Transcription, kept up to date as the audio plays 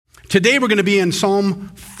Today we're going to be in Psalm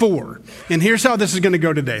 4. And here's how this is going to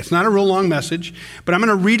go today. It's not a real long message, but I'm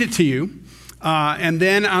going to read it to you. And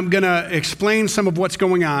then I'm going to explain some of what's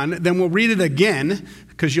going on. Then we'll read it again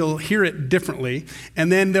because you'll hear it differently. And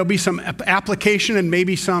then there'll be some application and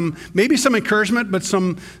maybe some encouragement, but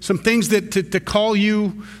some things that to call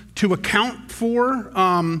you to account for.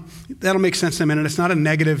 That'll make sense in a minute. It's not a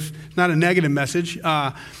negative message.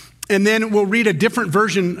 And then we'll read a different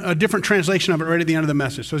version, a different translation of it right at the end of the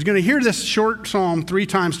message. So he's going to hear this short psalm 3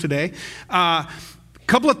 times today.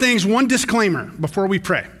 Couple of things. One disclaimer before we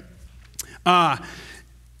pray. I'm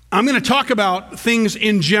going to talk about things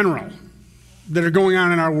in general that are going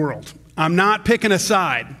on in our world. I'm not picking a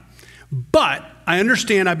side, but I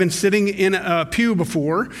understand. I've been sitting in a pew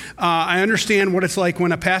before. I understand what it's like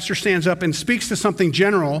when a pastor stands up and speaks to something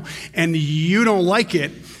general and you don't like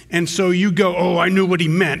it. And so you go, oh, I knew what he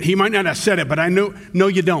meant. He might not have said it, but I know. No,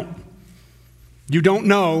 you don't. You don't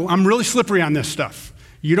know. I'm really slippery on this stuff.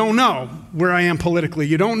 You don't know where I am politically.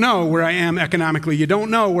 You don't know where I am economically. You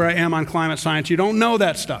don't know where I am on climate science. You don't know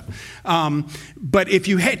that stuff. But if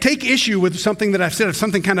you take issue with something that I've said, if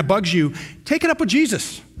something kind of bugs you, take it up with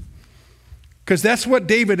Jesus. Because that's what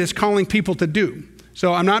David is calling people to do.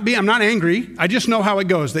 So I'm not angry. I just know how it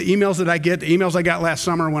goes. The emails that I get, the emails I got last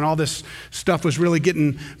summer when all this stuff was really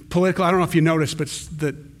getting political. I don't know if you noticed, but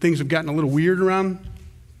things have gotten a little weird around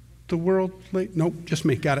the world. Nope, just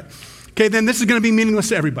me. Got it. Okay, then this is going to be meaningless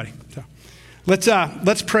to everybody. So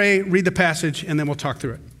let's pray, read the passage, and then we'll talk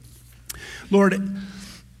through it. Lord,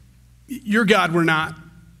 you're God, we're not.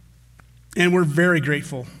 And we're very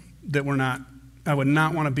grateful that we're not. I would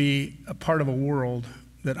not want to be a part of a world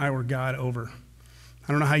that I were God over.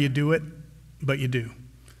 I don't know how you do it, but you do.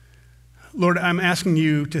 Lord, I'm asking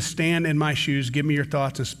you to stand in my shoes, give me your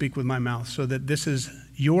thoughts, and speak with my mouth so that this is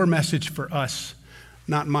your message for us,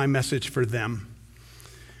 not my message for them.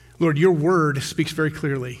 Lord, your word speaks very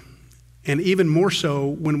clearly, and even more so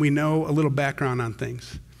when we know a little background on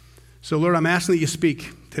things. So, Lord, I'm asking that you speak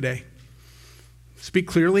today. Speak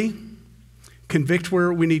clearly, convict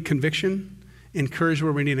where we need conviction, encourage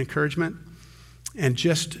where we need encouragement, and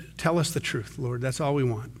just tell us the truth, Lord. That's all we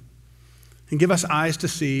want. And give us eyes to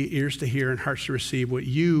see, ears to hear, and hearts to receive what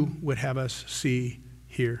you would have us see,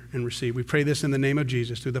 hear, and receive. We pray this in the name of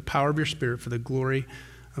Jesus, through the power of your Spirit, for the glory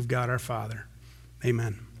of God our Father.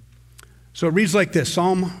 Amen. So it reads like this,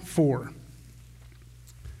 Psalm 4.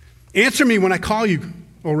 Answer me when I call you,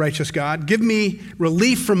 O righteous God. Give me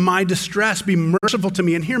relief from my distress. Be merciful to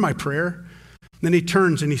me and hear my prayer. Then he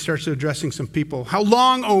turns and he starts addressing some people. How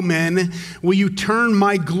long, O men, will you turn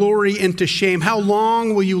my glory into shame? How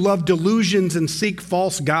long will you love delusions and seek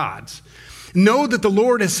false gods? Know that the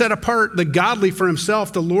Lord has set apart the godly for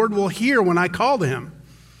himself. The Lord will hear when I call to him.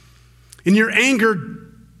 In your anger,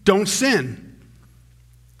 don't sin.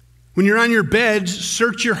 When you're on your beds,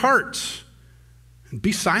 search your hearts and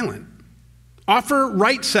be silent. Offer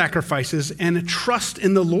right sacrifices and trust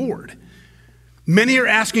in the Lord. Many are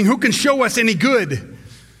asking, who can show us any good?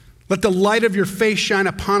 Let the light of your face shine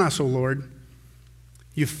upon us, O Lord.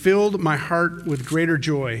 You filled my heart with greater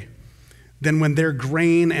joy than when their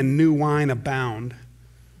grain and new wine abound.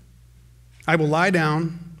 I will lie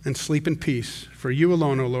down and sleep in peace, for you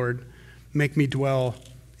alone, O Lord, make me dwell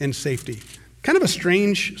in safety. Kind of a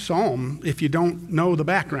strange psalm if you don't know the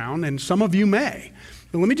background, and some of you may.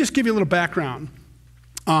 But let me just give you a little background.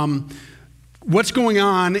 What's going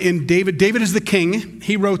on in David? David is the king.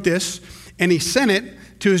 He wrote this, and he sent it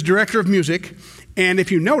to his director of music. And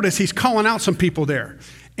if you notice, he's calling out some people there.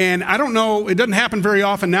 And I don't know, it doesn't happen very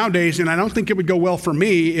often nowadays, and I don't think it would go well for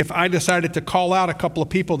me if I decided to call out a couple of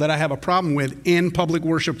people that I have a problem with in public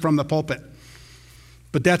worship from the pulpit.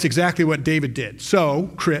 But that's exactly what David did.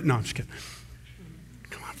 So, no, I'm just kidding.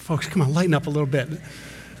 Come on, folks, lighten up a little bit.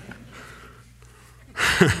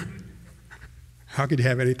 How could you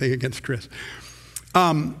have anything against Chris?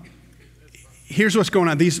 Here's what's going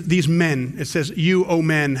on. These men, it says, you, O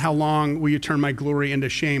men, how long will you turn my glory into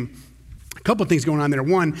shame? A couple of things going on there.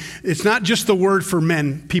 One, it's not just the word for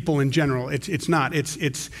men, people in general. It's not.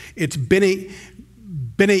 It's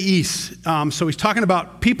Beneis. So he's talking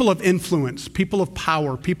about people of influence, people of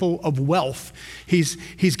power, people of wealth. He's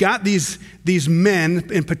got these men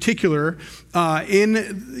in particular in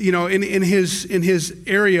his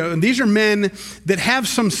area, and these are men that have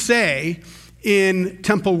some say in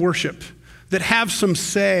temple worship, that have some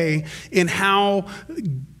say in how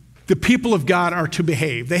the people of God are to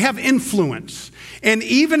behave. They have influence, and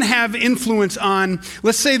even have influence on,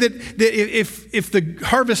 let's say that if the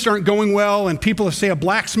harvests aren't going well and people say a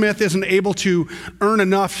blacksmith isn't able to earn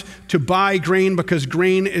enough to buy grain because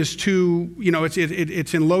grain is too,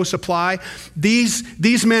 it's in low supply,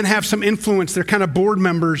 these men have some influence. They're kind of board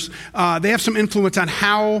members. They have some influence on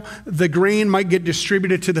how the grain might get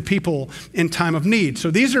distributed to the people in time of need.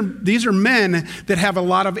 So these are men that have a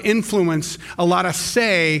lot of influence, a lot of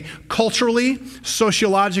say culturally,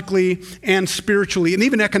 sociologically, and spiritually, and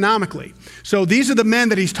even economically. So these are the men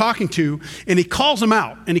that he's talking to, and he calls them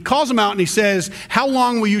out. And he says, how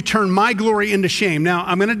long will you turn my glory into shame?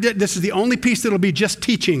 Now, this is the only piece that'll be just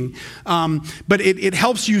teaching, but it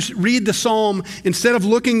helps you read the psalm instead of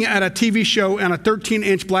looking at a TV show on a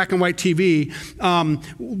 13-inch black and white TV.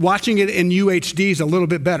 Watching it in UHD is a little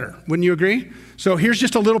bit better. Wouldn't you agree? So here's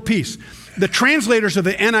just a little piece. The translators of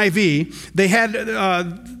the NIV, they had,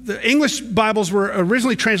 the English Bibles were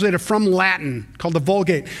originally translated from Latin, called the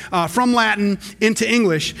Vulgate, from Latin into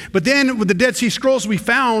English. But then with the Dead Sea Scrolls, we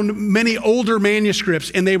found many older manuscripts,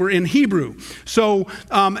 and they were in Hebrew. So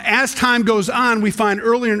as time goes on, we find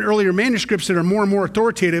earlier and earlier manuscripts that are more and more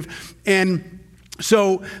authoritative, and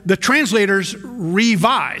so the translators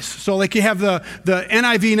revise. So like you have the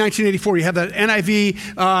NIV 1984, you have the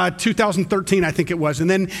NIV 2013, I think it was. And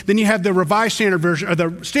then you have the Revised Standard Version, or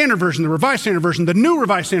the Standard Version, the Revised Standard Version, the New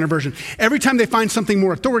Revised Standard Version. Every time they find something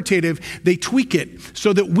more authoritative, they tweak it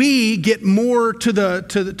so that we get more to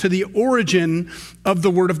the origin of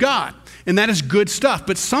the Word of God. And that is good stuff.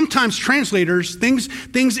 But sometimes translators,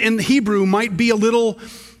 things in Hebrew might be a little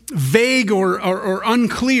vague or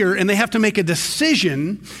unclear, and they have to make a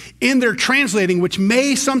decision in their translating, which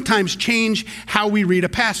may sometimes change how we read a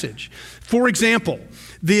passage. For example,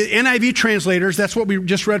 the NIV translators, that's what we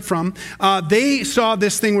just read from, they saw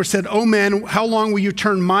this thing where it said, "Oh men, how long will you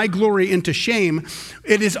turn my glory into shame?"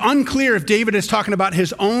 It is unclear if David is talking about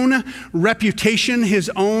his own reputation,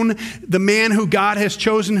 the man who God has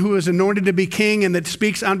chosen, who is anointed to be king and that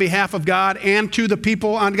speaks on behalf of God and to the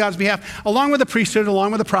people on God's behalf, along with the priesthood,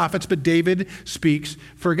 along with the prophets, but David speaks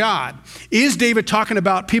for God. Is David talking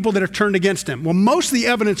about people that have turned against him? Well, most of the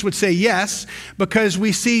evidence would say yes, because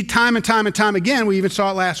we see time and time and time again, we even saw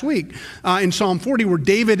it last week in Psalm 40, where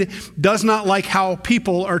David does not like how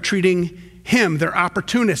people are treating him. They're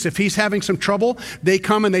opportunists. If he's having some trouble, they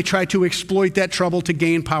come and they try to exploit that trouble to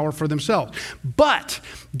gain power for themselves. But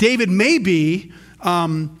David may be,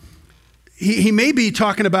 he may be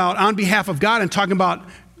talking about on behalf of God and talking about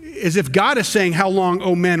as if God is saying, "How long,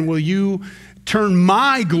 O men, will you turn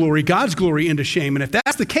my glory, God's glory, into shame?" And if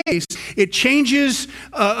that's the case, it changes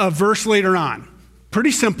a verse later on.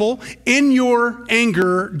 Pretty simple. "In your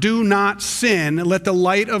anger, do not sin. Let the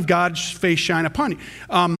light of God's face shine upon you."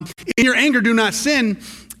 In your anger, do not sin.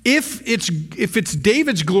 If it's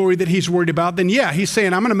David's glory that he's worried about, then yeah, he's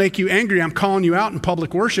saying, "I'm going to make you angry. I'm calling you out in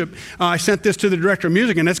public worship. I sent this to the director of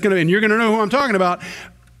music, and you're going to know who I'm talking about.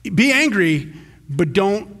 Be angry, but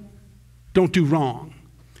don't do wrong."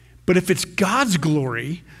 But if it's God's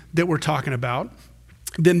glory that we're talking about,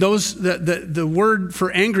 then the word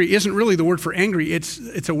for angry isn't really the word for angry.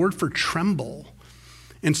 It's a word for tremble.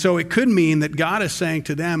 And so it could mean that God is saying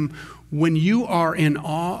to them, when you are in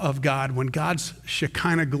awe of God, when God's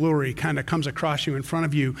Shekinah glory kind of comes across you in front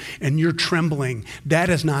of you and you're trembling, that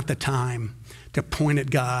is not the time to point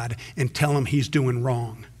at God and tell him he's doing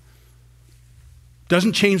wrong.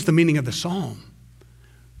 Doesn't change the meaning of the psalm,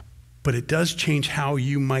 but it does change how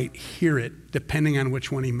you might hear it depending on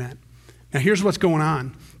which one he meant. Now here's what's going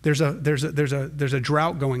on. There's a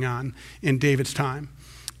drought going on in David's time.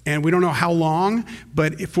 And we don't know how long,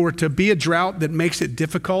 but for it to be a drought that makes it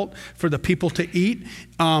difficult for the people to eat,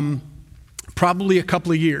 probably a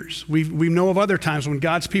couple of years. We know of other times when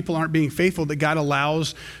God's people aren't being faithful, that God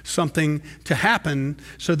allows something to happen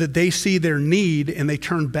so that they see their need and they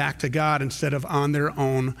turn back to God instead of on their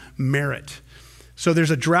own merit. So there's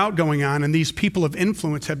a drought going on, and these people of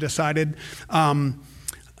influence have decided,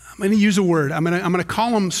 I'm going to use a word. I'm going to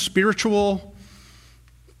call them spiritual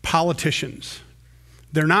politicians.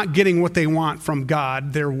 They're not getting what they want from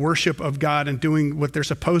God, their worship of God and doing what they're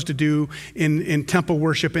supposed to do in temple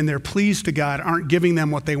worship, and their pleas to God aren't giving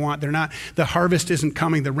them what they want. The harvest isn't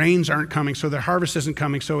coming, the rains aren't coming, so their harvest isn't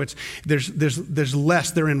coming, so there's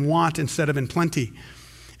less. They're in want instead of in plenty.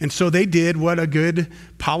 And so they did what a good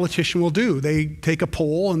politician will do. They take a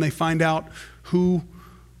poll and they find out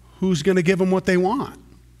who's going to give them what they want.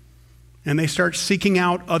 And they start seeking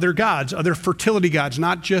out other gods, other fertility gods,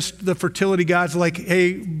 not just the fertility gods like,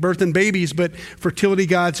 hey, birth and babies, but fertility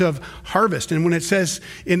gods of harvest. And when it says,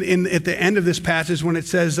 at the end of this passage, when it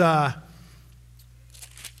says,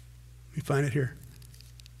 Let me find it here.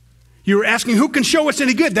 You were asking who can show us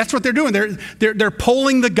any good. That's what they're doing. They're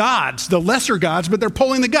polling the gods, the lesser gods, but they're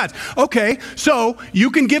polling the gods. Okay, so you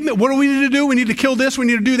can give me, what do we need to do? We need to kill this, we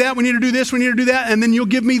need to do that, we need to do this, we need to do that, and then you'll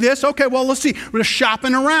give me this? Okay, well, let's see. We're just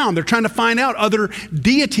shopping around. They're trying to find out other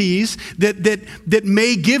deities that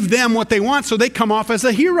may give them what they want so they come off as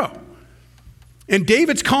a hero. And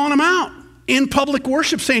David's calling them out in public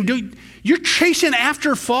worship saying, dude, you're chasing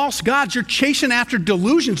after false gods. You're chasing after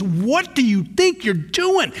delusions. What do you think you're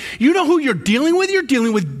doing? You know who you're dealing with? You're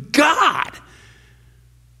dealing with God.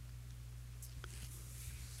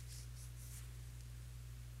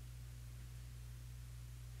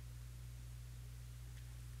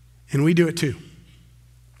 And we do it too.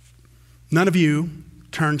 None of you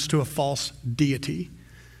turns to a false deity.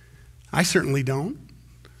 I certainly don't.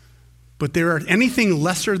 But there are anything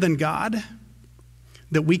lesser than God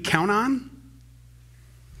that we count on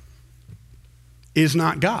is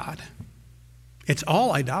not God. It's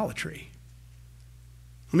all idolatry.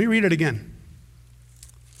 Let me read it again.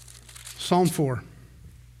 Psalm 4.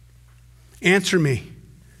 Answer me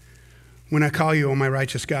when I call you, O my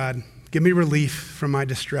righteous God. Give me relief from my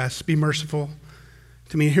distress. Be merciful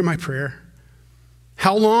to me. Hear my prayer.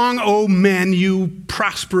 How long, O men, you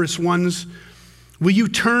prosperous ones, will you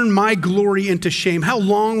turn my glory into shame? How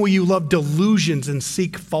long will you love delusions and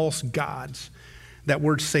seek false gods? That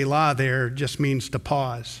word Selah there just means to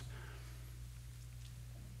pause.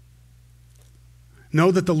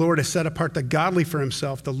 Know that the Lord has set apart the godly for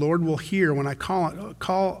himself. The Lord will hear when I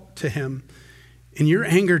call to him. In your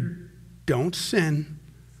anger, don't sin.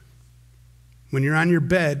 When you're on your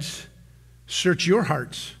beds, search your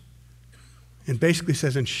hearts. And basically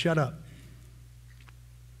says, and shut up.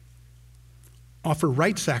 Offer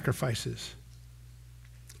right sacrifices.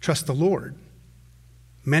 Trust the Lord.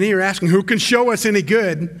 Many are asking, who can show us any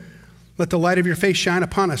good? Let the light of your face shine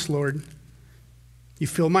upon us, Lord. You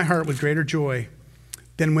fill my heart with greater joy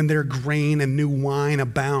than when their grain and new wine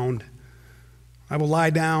abound. I will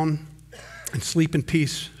lie down and sleep in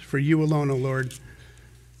peace for you alone, O Lord.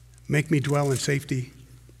 Make me dwell in safety.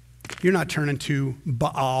 You're not turning to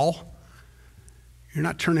Baal. You're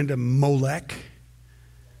not turning to Molech.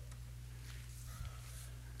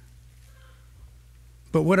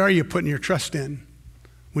 But what are you putting your trust in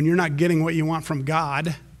when you're not getting what you want from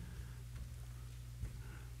God?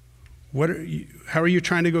 How are you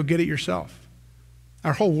trying to go get it yourself?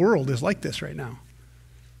 Our whole world is like this right now.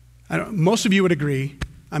 Most of you would agree.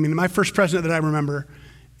 I mean, my first president that I remember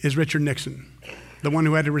is Richard Nixon, the one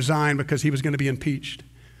who had to resign because he was going to be impeached.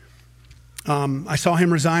 I saw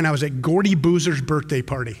him resign. I was at Gordy Boozer's birthday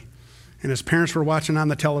party, and his parents were watching on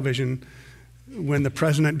the television when the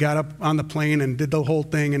president got up on the plane and did the whole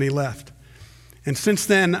thing and he left. And since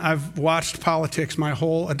then, I've watched politics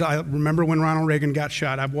I remember when Ronald Reagan got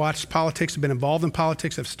shot. I've watched politics, I've been involved in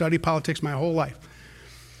politics, I've studied politics my whole life.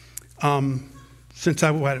 Since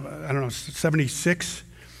I don't know, 76.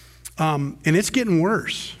 And it's getting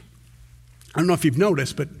worse. I don't know if you've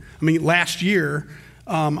noticed, but I mean, last year,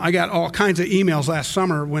 I got all kinds of emails last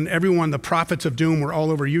summer when the prophets of doom were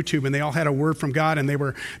all over YouTube and they all had a word from God and they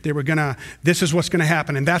were gonna, this is what's gonna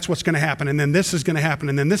happen and that's what's gonna happen and then this is gonna happen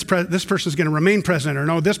and then this person's gonna remain president or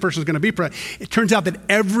no, this person's gonna be president. It turns out that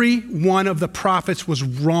every one of the prophets was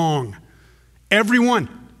wrong. Every one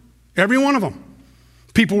of them.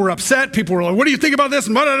 People were upset. People were like, what do you think about this?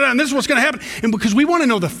 And this is what's gonna happen. And because we wanna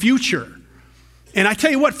know the future. And I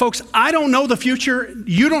tell you what, folks, I don't know the future.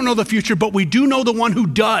 You don't know the future, but we do know the one who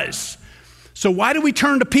does. So why do we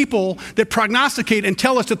turn to people that prognosticate and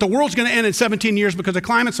tell us that the world's going to end in 17 years because of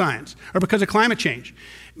climate science or because of climate change?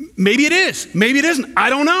 Maybe it is. Maybe it isn't. I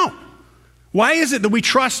don't know. Why is it that we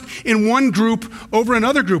trust in one group over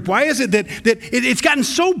another group? Why is it that it's gotten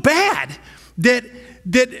so bad that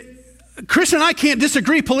Chris and I can't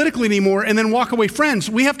disagree politically anymore and then walk away friends?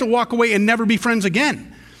 We have to walk away and never be friends again.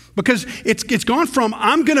 Because it's gone from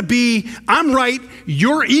I'm right,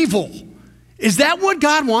 you're evil. Is that what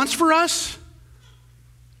God wants for us?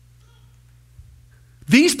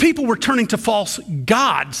 These people were turning to false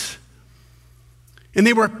gods. And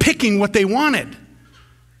they were picking what they wanted.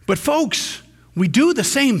 But folks, we do the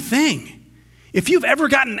same thing. If you've ever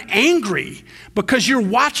gotten angry because you're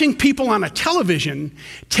watching people on a television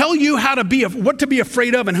tell you what to be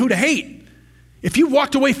afraid of and who to hate, if you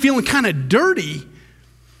walked away feeling kind of dirty,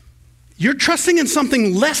 you're trusting in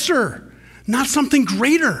something lesser, not something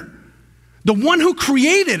greater. The one who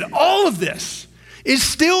created all of this is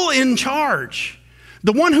still in charge.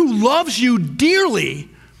 The one who loves you dearly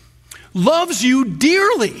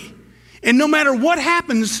And no matter what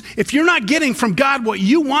happens, if you're not getting from God what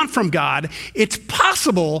you want from God, it's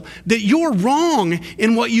possible that you're wrong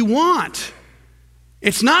in what you want.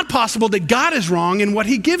 It's not possible that God is wrong in what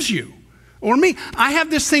he gives you. Or me. I have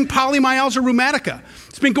this thing, polymyalgia rheumatica.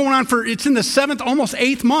 It's been going on it's in the 7th, almost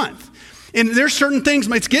 8th month. And there's certain things,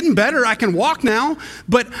 it's getting better. I can walk now,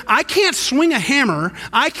 but I can't swing a hammer.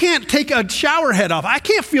 I can't take a shower head off. I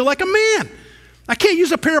can't feel like a man. I can't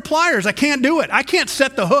use a pair of pliers. I can't do it. I can't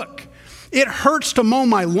set the hook. It hurts to mow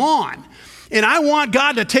my lawn. And I want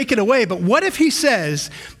God to take it away. But what if he says,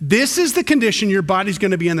 this is the condition your body's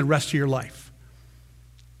going to be in the rest of your life?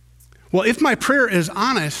 Well, if my prayer is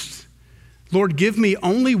honest, Lord, give me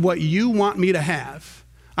only what you want me to have.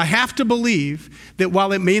 I have to believe that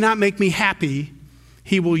while it may not make me happy,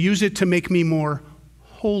 he will use it to make me more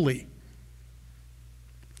holy.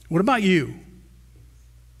 What about you?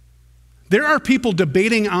 There are people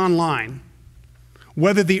debating online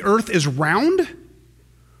whether the earth is round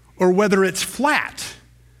or whether it's flat.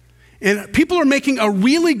 And people are making a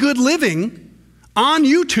really good living on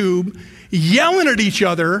YouTube yelling at each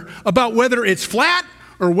other about whether it's flat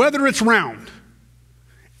or whether it's round.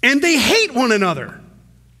 And they hate one another.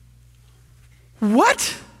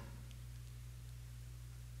 What?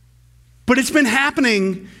 But it's been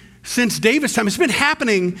happening since David's time. It's been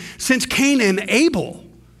happening since Cain and Abel.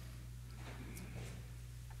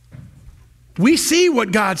 We see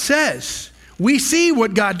what God says. We see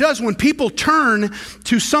what God does when people turn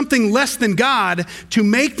to something less than God to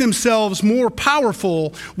make themselves more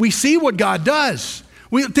powerful. We see what God does.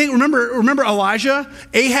 Remember Elijah,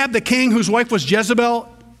 Ahab the king, whose wife was Jezebel?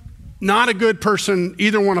 Not a good person,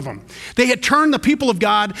 either one of them. They had turned the people of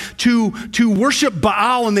God to worship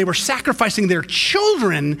Baal, and they were sacrificing their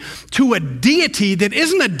children to a deity that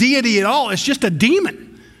isn't a deity at all. It's just a demon.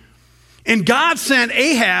 And God sent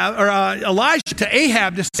Elijah to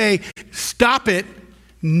Ahab to say, stop it,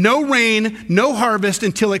 no rain, no harvest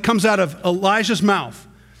until it comes out of Elijah's mouth.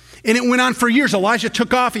 And it went on for years. Elijah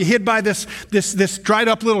took off. He hid by this dried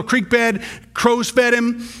up little creek bed. Crows fed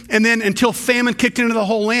him. And then until famine kicked into the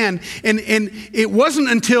whole land. And it wasn't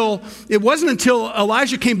until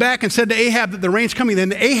Elijah came back and said to Ahab that the rain's coming.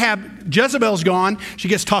 Then Jezebel's gone. She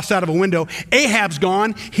gets tossed out of a window. Ahab's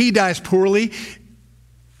gone. He dies poorly.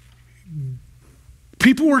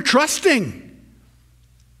 People were trusting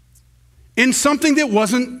in something that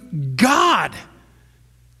wasn't God.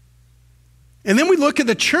 And then we look at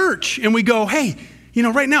the church and we go, hey,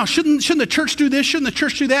 right now, shouldn't the church do this? Shouldn't the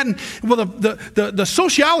church do that? And well, the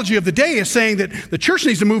sociology of the day is saying that the church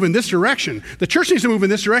needs to move in this direction. The church needs to move in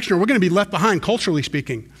this direction or we're going to be left behind, culturally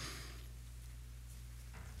speaking.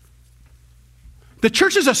 The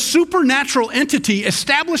church is a supernatural entity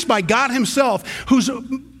established by God himself whose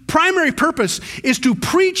primary purpose is to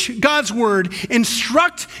preach God's word,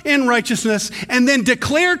 instruct in righteousness, and then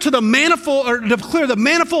declare the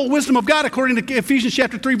manifold wisdom of God, according to Ephesians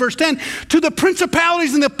chapter 3, verse 10, to the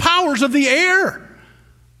principalities and the powers of the air,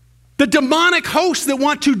 the demonic hosts that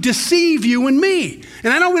want to deceive you and me.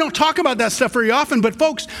 And I know we don't talk about that stuff very often, but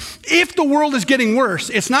folks, if the world is getting worse,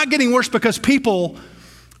 it's not getting worse because people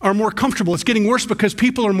are more comfortable. It's getting worse because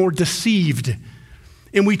people are more deceived.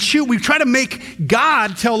 And we try to make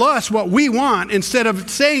God tell us what we want instead of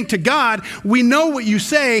saying to God, we know what you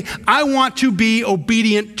say, I want to be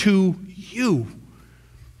obedient to you.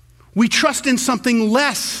 We trust in something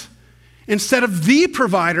less. Instead of the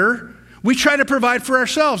provider, we try to provide for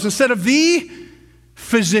ourselves. Instead of the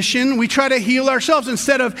physician, we try to heal ourselves.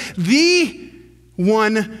 Instead of the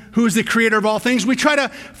one who is the creator of all things, we try to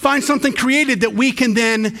find something created that we can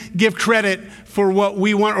then give credit for what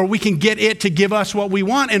we want, or we can get it to give us what we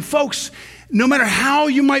want. And folks, no matter how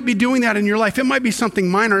you might be doing that in your life, it might be something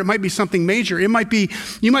minor, it might be something major. You might be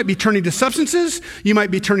turning to substances, you might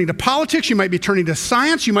be turning to politics, you might be turning to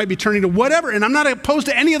science, you might be turning to whatever. And I'm not opposed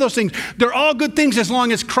to any of those things. They're all good things as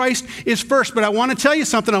long as Christ is first. But I want to tell you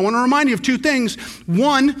something. I want to remind you of two things.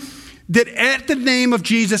 One, that at the name of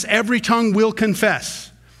Jesus, every tongue will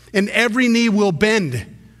confess and every knee will bend.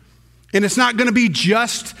 And it's not going to be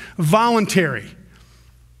just voluntary.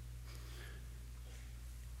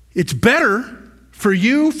 It's better for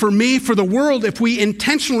you, for me, for the world if we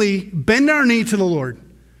intentionally bend our knee to the Lord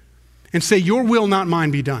and say, your will, not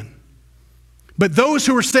mine, be done. But those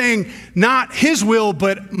who are saying, not his will,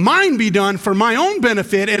 but mine be done for my own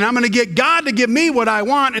benefit, and I'm going to get God to give me what I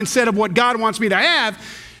want instead of what God wants me to have,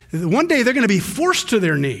 one day they're going to be forced to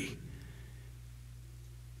their knee.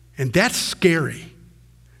 And that's scary.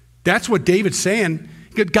 That's what David's saying.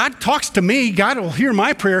 God talks to me. God will hear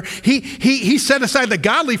my prayer. He set aside the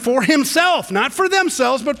godly for himself, not for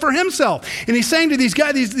themselves, but for himself. And he's saying to these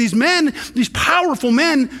guys, these men, these powerful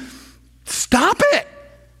men, Stop it.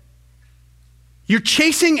 You're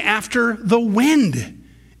chasing after the wind.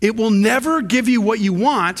 It will never give you what you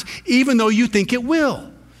want, even though you think it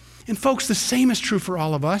will. And folks, the same is true for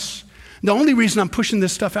all of us. The only reason I'm pushing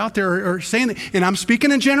this stuff out there or saying that, and I'm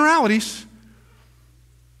speaking in generalities,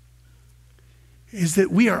 is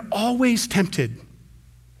that we are always tempted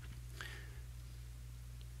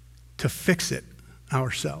to fix it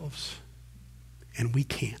ourselves, and we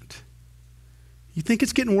can't. You think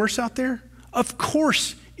it's getting worse out there? Of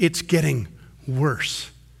course it's getting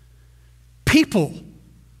worse. People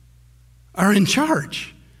are in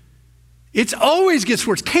charge. It always gets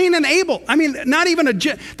worse. Cain and Abel, not even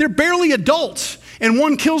they're barely adults, and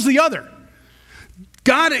one kills the other.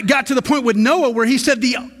 God got to the point with Noah where he said,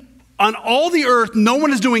 on all the earth, no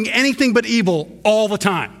one is doing anything but evil all the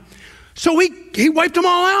time. So he wiped them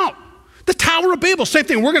all out. The Tower of Babel, same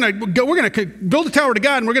thing. We're gonna build a tower to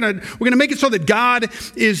God, and we're gonna make it so that God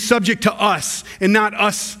is subject to us and not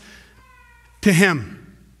us to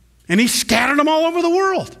him. And he scattered them all over the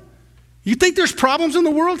world. You think there's problems in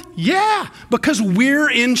the world? Yeah, because we're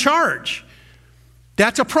in charge.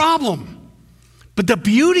 That's a problem. But the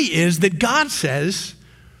beauty is that God says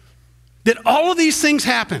that all of these things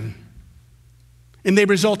happen and they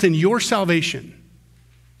result in your salvation.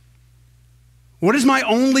 What is my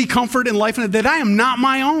only comfort in life? That I am not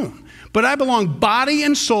my own, but I belong body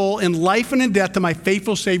and soul in life and in death to my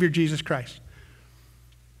faithful Savior, Jesus Christ.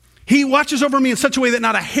 He watches over me in such a way that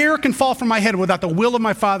not a hair can fall from my head without the will of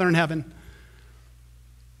my Father in heaven.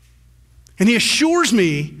 And he assures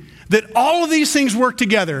me that all of these things work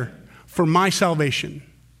together for my salvation.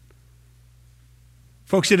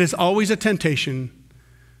 Folks, it is always a temptation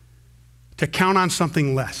to count on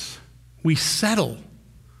something less. We settle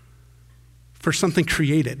for something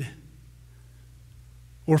created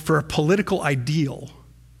or for a political ideal,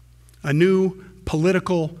 a new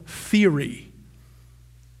political theory.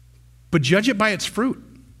 But judge it by its fruit.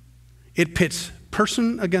 It pits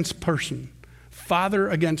person against person, father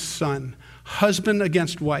against son, husband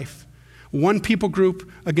against wife, one people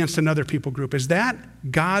group against another people group. Is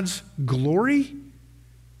that God's glory?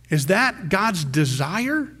 Is that God's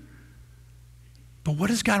desire? But what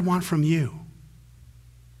does God want from you?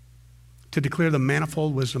 To declare the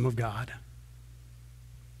manifold wisdom of God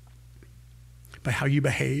by how you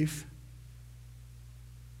behave,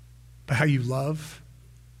 by how you love,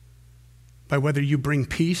 by whether you bring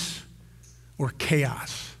peace or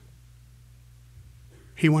chaos.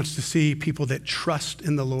 He wants to see people that trust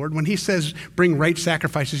in the Lord. When he says bring right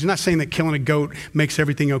sacrifices, he's not saying that killing a goat makes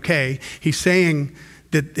everything okay. He's saying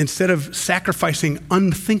that instead of sacrificing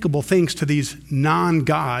unthinkable things to these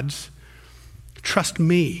non-gods, trust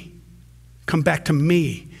me. Come back to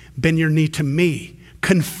me. Bend your knee to me.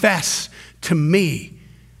 Confess to me.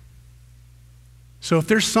 So if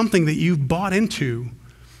there's something that you've bought into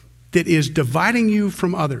that is dividing you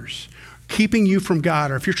from others, keeping you from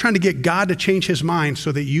God, or if you're trying to get God to change his mind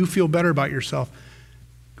so that you feel better about yourself,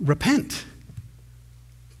 repent.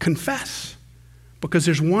 Confess. Because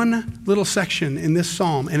there's one little section in this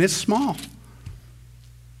psalm, and it's small.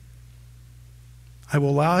 I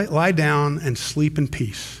will lie down and sleep in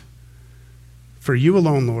peace. For you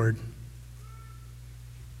alone, Lord,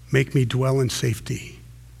 make me dwell in safety.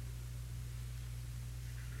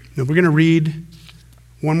 Now we're going to read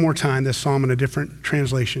one more time this psalm in a different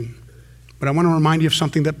translation. But I want to remind you of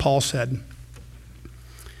something that Paul said.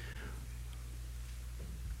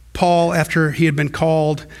 Paul, after he had been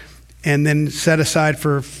called and then set aside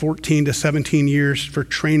for 14 to 17 years for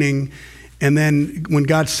training, and then when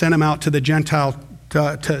God sent him out to the Gentile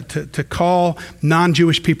to call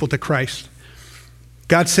non-Jewish people to Christ,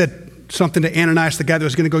 God said something to Ananias, the guy that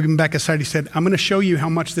was going to go give him back his sight. He said, I'm going to show you how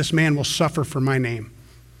much this man will suffer for my name.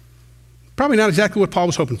 Probably not exactly what Paul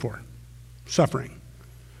was hoping for, suffering.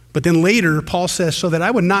 But then later, Paul says, so that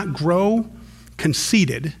I would not grow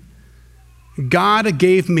conceited, God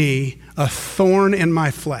gave me a thorn in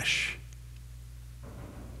my flesh.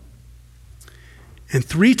 And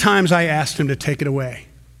 3 times I asked him to take it away.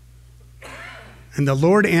 And the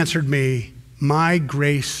Lord answered me, my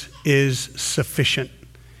grace is sufficient.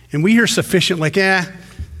 And we hear sufficient like,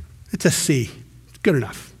 it's a C. It's good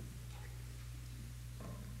enough.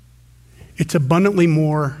 It's abundantly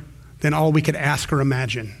more than all we could ask or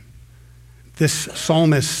imagine. This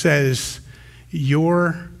psalmist says,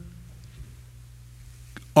 you're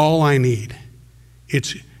all I need.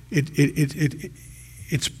 It's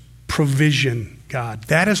provision, God.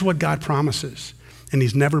 That is what God promises. And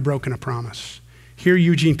he's never broken a promise. Hear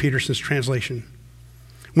Eugene Peterson's translation.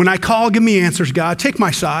 When I call, give me answers, God. Take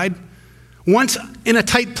my side. Once in a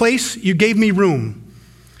tight place, you gave me room.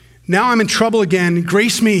 Now I'm in trouble again.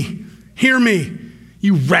 Grace me. Hear me,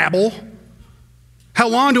 you rabble. How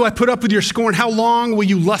long do I put up with your scorn? How long will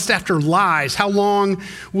you lust after lies? How long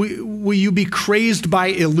will you be crazed by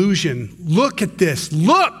illusion? Look at this.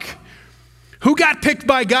 Look. Who got picked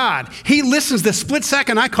by God? He listens the split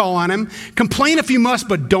second I call on him. Complain if you must,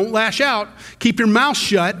 but don't lash out. Keep your mouth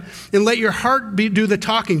shut and let your heart do the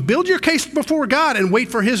talking. Build your case before God and wait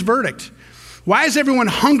for his verdict. Why is everyone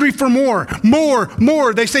hungry for more? More,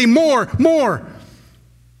 more. They say more, more.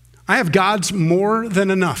 I have God's more than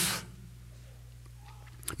enough.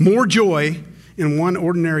 More joy in one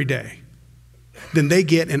ordinary day than they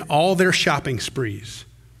get in all their shopping sprees.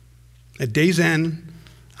 At day's end,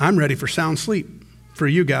 I'm ready for sound sleep. For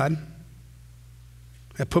you, God,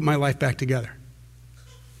 I put my life back together.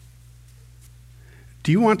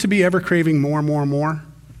 Do you want to be ever craving more, more, more?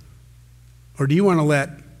 Or do you want to let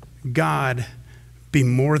God be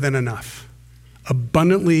more than enough?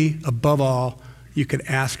 Abundantly above all you could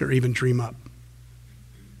ask or even dream up.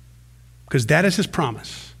 Because that is his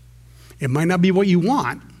promise. It might not be what you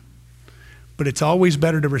want, but it's always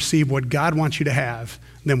better to receive what God wants you to have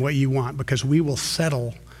than what you want, because we will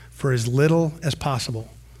settle for as little as possible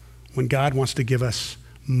when God wants to give us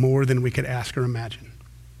more than we could ask or imagine.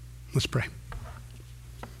 Let's pray.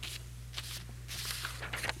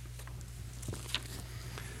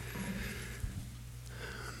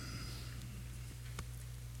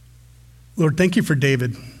 Lord, thank you for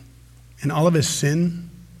David and all of his sin,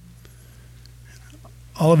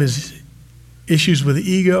 all of his issues with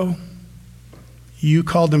ego. You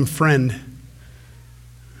called him friend,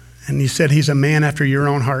 and you said he's a man after your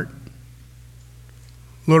own heart.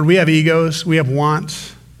 Lord, we have egos, we have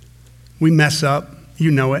wants, we mess up, you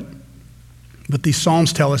know it, but these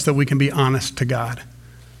Psalms tell us that we can be honest to God.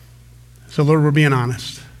 So Lord, we're being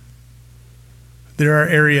honest. There are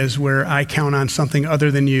areas where I count on something other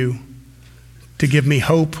than you to give me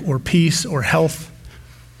hope or peace or health.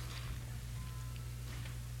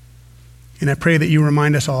 And I pray that you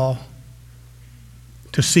remind us all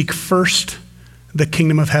to seek first the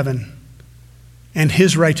kingdom of heaven and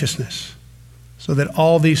his righteousness, so that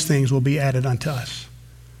all these things will be added unto us.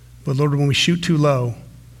 But Lord, when we shoot too low,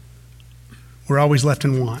 we're always left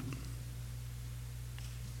in want.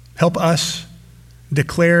 Help us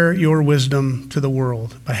declare your wisdom to the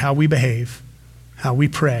world by how we behave, how we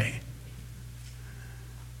pray,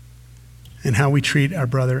 and how we treat our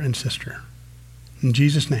brother and sister. In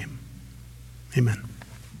Jesus' name, amen.